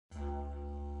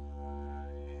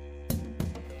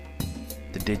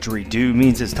The didgeridoo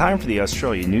means it's time for the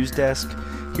Australia News Desk.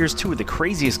 Here's two of the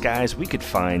craziest guys we could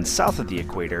find south of the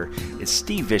equator. It's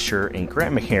Steve Visscher and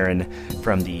Grant McHerron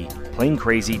from the Plain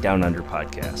Crazy Down Under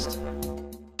podcast.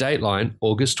 Dateline,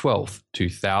 August 12th,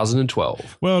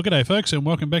 2012. Well, g'day folks, and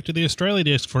welcome back to the Australia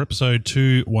Desk for episode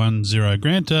 210.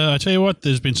 Grant, I tell you what,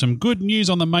 there's been some good news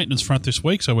on the maintenance front this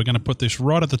week, so we're going to put this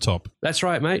right at the top. That's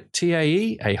right, mate.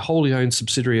 TAE, a wholly owned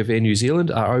subsidiary of Air New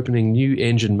Zealand, are opening new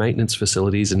engine maintenance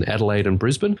facilities in Adelaide and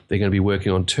Brisbane. They're going to be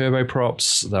working on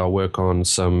turboprops, they'll work on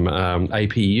some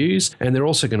APUs, and they're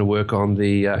also going to work on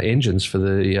the engines for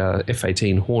the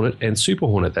F-18 Hornet and Super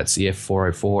Hornet. That's the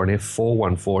F-404 and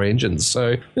F-414 engines.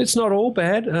 So it's not all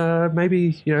bad.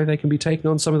 Maybe, they can be taking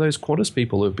on some of those Qantas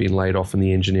people who've been laid off in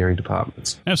the engineering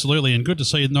departments. Absolutely, and good to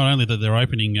see not only that they're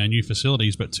opening new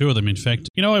facilities, but two of them, in fact.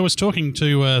 I was talking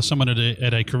to someone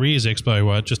at a careers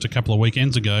expo just a couple of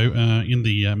weekends ago in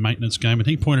the maintenance game, and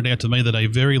he pointed out to me that a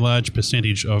very large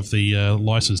percentage of the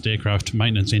licensed aircraft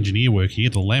maintenance engineer work here,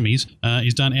 the LAMIs,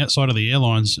 is done outside of the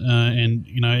airlines. And,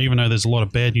 even though there's a lot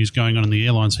of bad news going on in the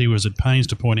airlines, he was at pains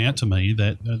to point out to me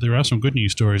that there are some good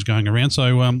news stories going around.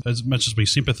 So as much as we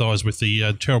sympathise with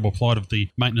the terrible plight of the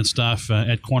maintenance staff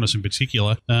at Qantas in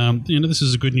particular, this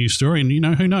is a good news story. And,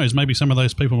 who knows, maybe some of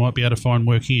those people might be able to find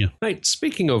work here. Mate,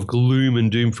 speaking of gloom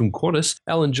and doom from Qantas,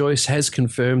 Alan Joyce has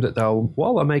confirmed that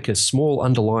while they'll make a small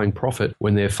underlying profit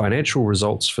when their financial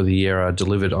results for the year are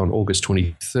delivered on August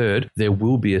 23rd, there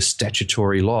will be a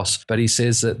statutory loss. But he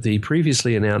says that the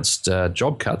previously announced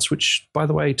job cuts, which, by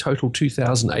the way, total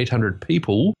 2,800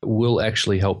 people, will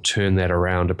actually help turn that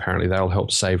around. Apparently, they'll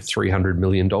help save $300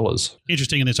 million.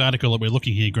 Interesting, in this article that we're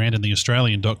looking here, Grant, in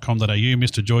theaustralian.com.au,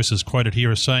 Mr. Joyce is quoted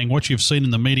here as saying, "What you've seen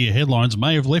in the media headlines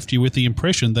may have left you with the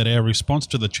impression that our response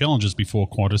to the challenges before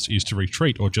Qantas is to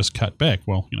retreat or just cut back."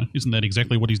 Well, isn't that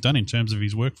exactly what he's done in terms of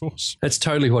his workforce? That's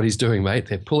totally what he's doing, mate.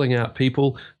 They're pulling out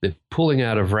people, they're pulling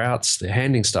out of routes, they're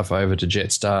handing stuff over to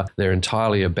Jetstar, they're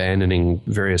entirely abandoning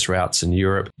various routes in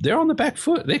Europe. They're on the back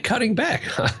foot, they're cutting back.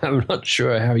 I'm not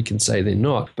sure how he can say they're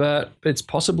not, but it's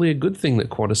possibly a good thing that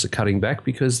Qantas are cutting back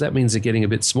because that means they're getting a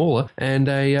bit smaller. And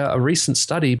a recent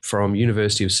study from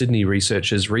University of Sydney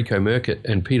researchers Rico Merkett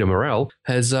and Peter Morrell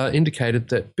has indicated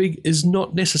that big is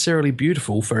not necessarily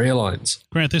beautiful for airlines.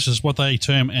 Grant, this is what they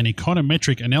term an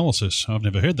econometric analysis. I've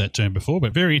never heard that term before,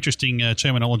 but very interesting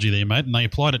terminology there, mate. And they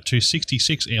applied it to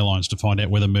 66 airlines to find out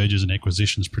whether mergers and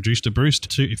acquisitions produced a boost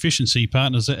to efficiency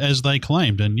partners as they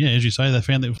claimed. And as you say, they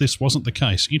found that this wasn't the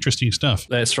case. Interesting stuff.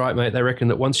 That's right, mate. They reckon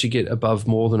that once you get above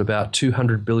more than about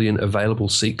 200 billion available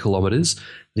seat kilometres,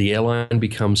 the airline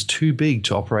becomes too big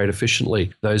to operate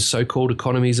efficiently. Those so-called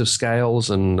economies of scales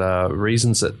and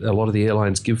reasons that a lot of the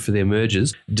airlines give for their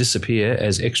mergers disappear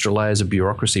as extra layers of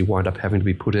bureaucracy wind up having to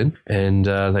be put in, and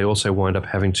they also wind up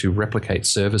having to replicate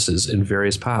services in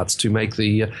various parts to make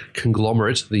the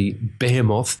conglomerate, the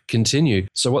behemoth, continue.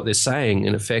 So what they're saying,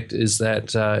 in effect, is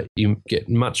that you get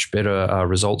much better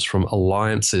results from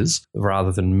alliances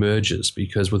rather than mergers,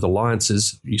 because with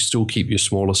alliances, you still keep your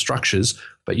smaller structures,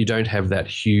 but you don't have that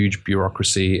huge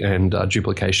bureaucracy and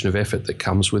duplication of effort that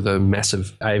comes with a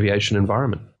massive aviation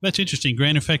environment. That's interesting,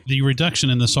 Grant. In fact, the reduction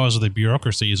in the size of the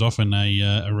bureaucracy is often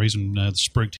a reason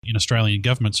sprigged in Australian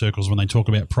government circles when they talk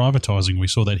about privatising. We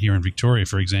saw that here in Victoria,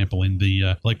 for example, in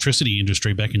the electricity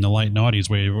industry back in the late 90s,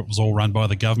 where it was all run by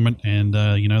the government. And,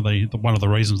 one of the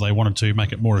reasons they wanted to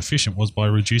make it more efficient was by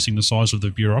reducing the size of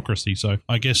the bureaucracy. So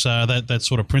I guess that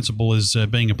sort of principle is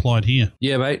being applied here.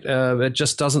 Yeah, mate. It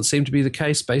just doesn't seem to be the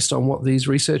case based on what these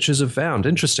researchers have found.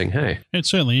 Interesting, hey? It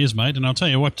certainly is, mate. And I'll tell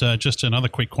you what, just another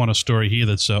quick Qantas story here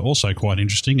that's also quite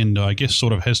interesting, and I guess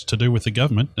sort of has to do with the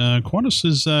government. Qantas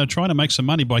is trying to make some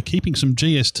money by keeping some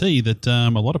GST that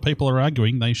a lot of people are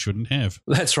arguing they shouldn't have.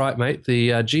 That's right, mate. The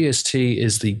GST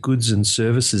is the goods and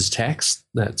services tax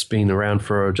that's been around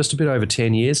for just a bit over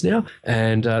 10 years now.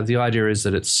 And the idea is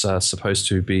that it's supposed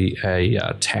to be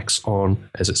a tax on,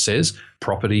 as it says,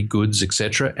 property, goods,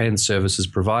 etc., and services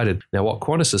provided. Now, what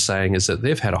Qantas is saying is that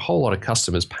they've had a whole lot of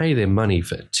customers pay their money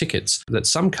for tickets that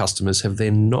some customers have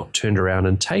then not turned around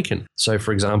and taken. So,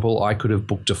 for example, I could have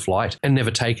booked a flight and never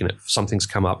taken it. Something's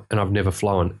come up and I've never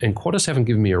flown. And Qantas haven't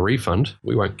given me a refund.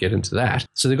 We won't get into that.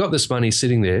 So they've got this money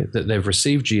sitting there that they've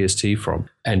received GST from,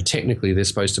 and technically they're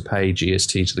supposed to pay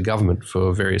GST to the government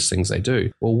for various things they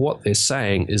do. Well, what they're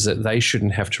saying is that they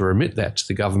shouldn't have to remit that to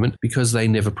the government because they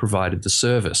never provided the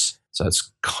service. So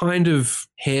it's kind of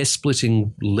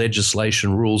hair-splitting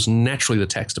legislation rules. Naturally, the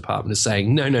tax department is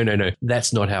saying, no,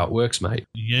 that's not how it works, mate.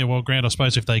 Yeah, well, Grant, I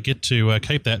suppose if they get to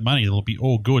keep that money, it'll be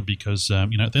all good because,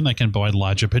 then they can buy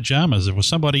larger pajamas. There was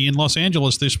somebody in Los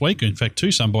Angeles this week, in fact,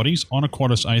 two somebodies, on a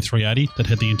Qantas A380 that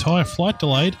had the entire flight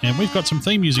delayed, and we've got some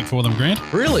theme music for them, Grant.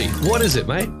 Really? What is it,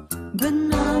 mate?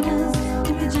 Bananas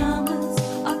in pajamas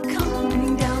are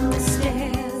coming down the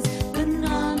stairs.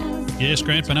 Bananas. Yes,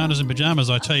 Grant, bananas in pajamas.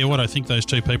 I tell you what, I think those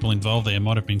two people involved there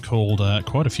might have been called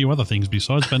quite a few other things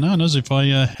besides bananas if I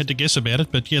had to guess about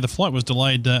it. But yeah, the flight was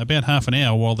delayed about half an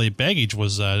hour while their baggage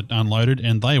was unloaded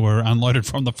and they were unloaded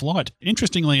from the flight.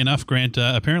 Interestingly enough, Grant,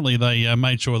 apparently they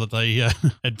made sure that they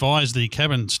advised the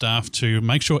cabin staff to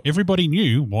make sure everybody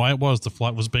knew why it was the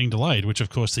flight was being delayed, which of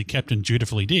course the captain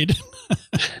dutifully did.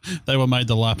 They were made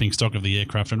the laughing stock of the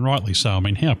aircraft, and rightly so. I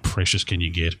mean, how precious can you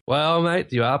get? Well,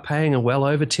 mate, you are paying well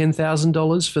over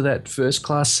 $10,000 for that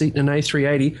first-class seat in an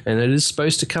A380, and it is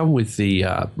supposed to come with the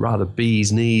rather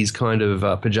bee's knees kind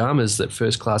of pajamas that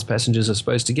first-class passengers are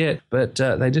supposed to get, but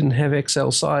they didn't have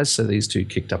XL size, so these two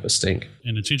kicked up a stink.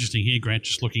 And it's interesting here, Grant,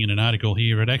 just looking at an article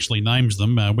here, it actually names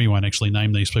them. We won't actually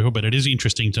name these people, but it is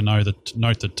interesting to note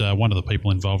that one of the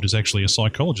people involved is actually a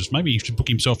psychologist. Maybe he should book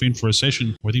himself in for a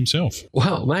session with himself.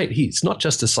 Well, mate, he's not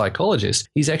just a psychologist.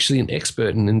 He's actually an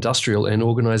expert in industrial and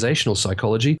organizational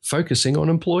psychology, focusing on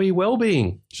employee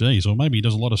well-being. Geez, or maybe he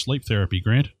does a lot of sleep therapy,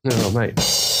 Grant. Oh, mate.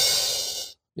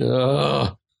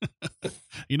 Oh.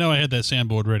 You know I had that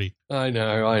soundboard ready. I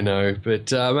know.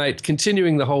 But, mate,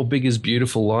 continuing the whole big is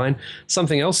beautiful line,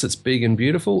 something else that's big and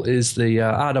beautiful is the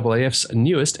RAAF's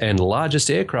newest and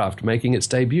largest aircraft making its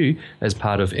debut as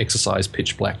part of Exercise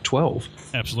Pitch Black 12.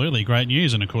 Absolutely, great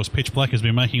news. And, of course, Pitch Black has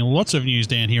been making lots of news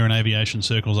down here in aviation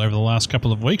circles over the last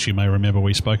couple of weeks. You may remember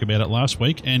we spoke about it last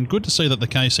week. And good to see that the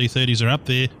KC-30s are up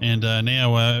there and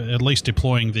now at least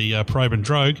deploying the probe and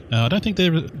drogue. I don't think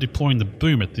they're deploying the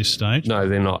boom at this stage. No,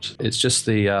 they're not. It's just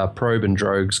the probe and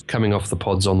drogues coming off the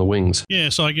pods on the wings. Yeah,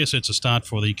 so I guess it's a start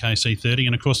for the KC-30.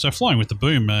 And, of course, they're flying with the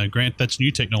boom. Grant, that's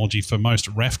new technology for most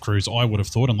RAF crews, I would have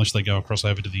thought, unless they go across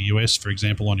over to the US, for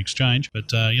example, on exchange. But,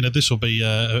 this will be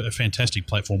a fantastic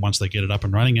platform once they get it up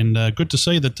and running. And good to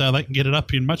see that they can get it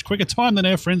up in much quicker time than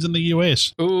our friends in the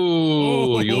US.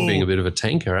 Ooh, you're being a bit of a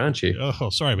tanker, aren't you? Oh,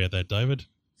 sorry about that, David.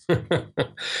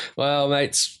 Well,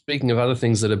 mate, speaking of other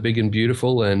things that are big and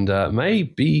beautiful and may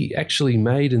be actually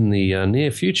made in the near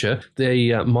future,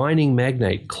 the mining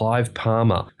magnate Clive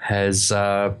Palmer has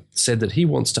said that he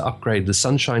wants to upgrade the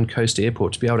Sunshine Coast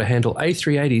Airport to be able to handle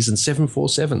A380s and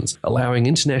 747s, allowing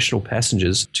international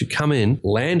passengers to come in,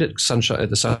 land at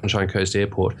the Sunshine Coast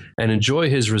Airport, and enjoy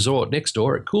his resort next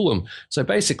door at Coolum. So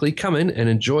basically, come in and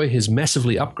enjoy his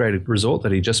massively upgraded resort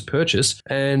that he just purchased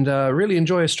and really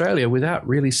enjoy Australia without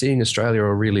really seeing Australia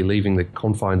or really leaving the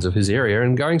confines of his area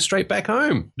and going straight back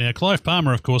home. Now, Clive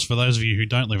Palmer, of course, for those of you who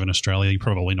don't live in Australia, you're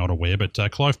probably not aware, but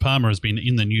Clive Palmer has been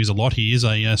in the news a lot. He is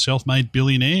a self-made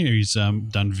billionaire who's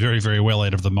done very, very well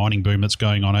out of the mining boom that's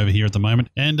going on over here at the moment.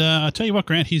 And I tell you what,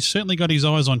 Grant, he's certainly got his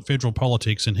eyes on federal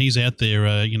politics, and he's out there,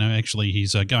 actually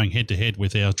he's going head-to-head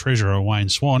with our Treasurer, Wayne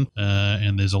Swan,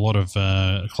 and there's a lot of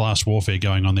class warfare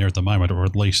going on there at the moment, or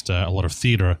at least a lot of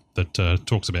theatre that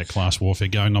talks about class warfare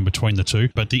going on between the two.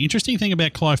 But the interesting thing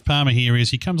about Clive Palmer here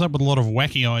is he comes up with a lot of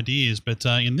wacky ideas, but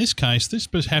in this case, this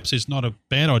perhaps is not a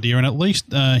bad idea, and at least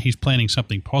he's planning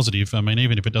something positive. I mean,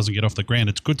 even if it doesn't get off the ground,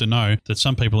 it's good to know that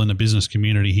some people in the business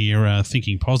community here are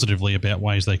thinking positively about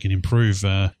ways they can improve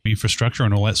infrastructure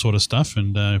and all that sort of stuff.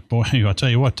 And boy, I tell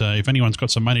you what, if anyone's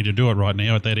got some money to do it right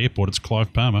now at that airport, it's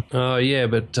Clive Palmer. Oh, yeah,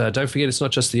 but don't forget it's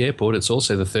not just the airport, it's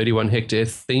also the 31-hectare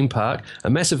theme park, a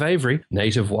massive aviary,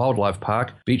 native wildlife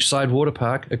park, beachside water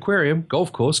park, aquarium,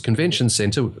 golf course, convention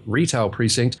centre, retail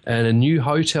precinct, and a new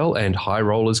hotel and high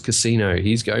rollers casino.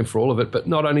 He's going for all of it, but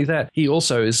not only that, he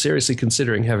also is seriously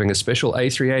considering having a special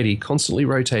A380 constantly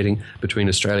rotating between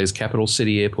Australia's capital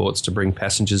city airports to bring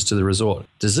passengers to the resort.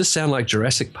 Does this sound like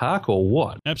Jurassic Park or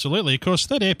what? Absolutely. Of course,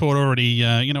 that airport already,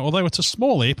 although it's a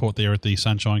small airport there at the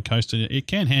Sunshine Coast, it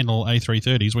can handle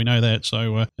A330s. We know that.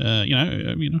 So,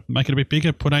 make it a bit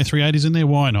bigger, put A380s in there.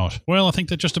 Why not? Well, I think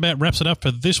that just about wraps it up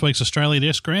for this week's Australia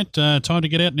Desk, Grant. Time to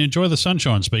get out and enjoy the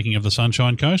sunshine. Speaking of the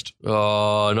Sunshine Coast.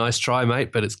 Oh, nice try,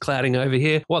 mate, but it's clouding over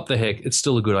here. What the heck? It's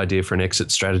still a good idea for an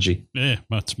exit strategy. Yeah,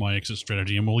 that's my exit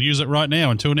strategy, and we'll use it right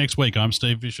now. Until next week, I'm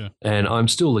Steve Vischer. And I'm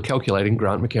still the calculating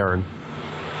Grant McHerron.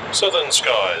 Southern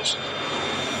Skies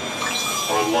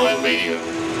on Mind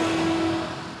Media.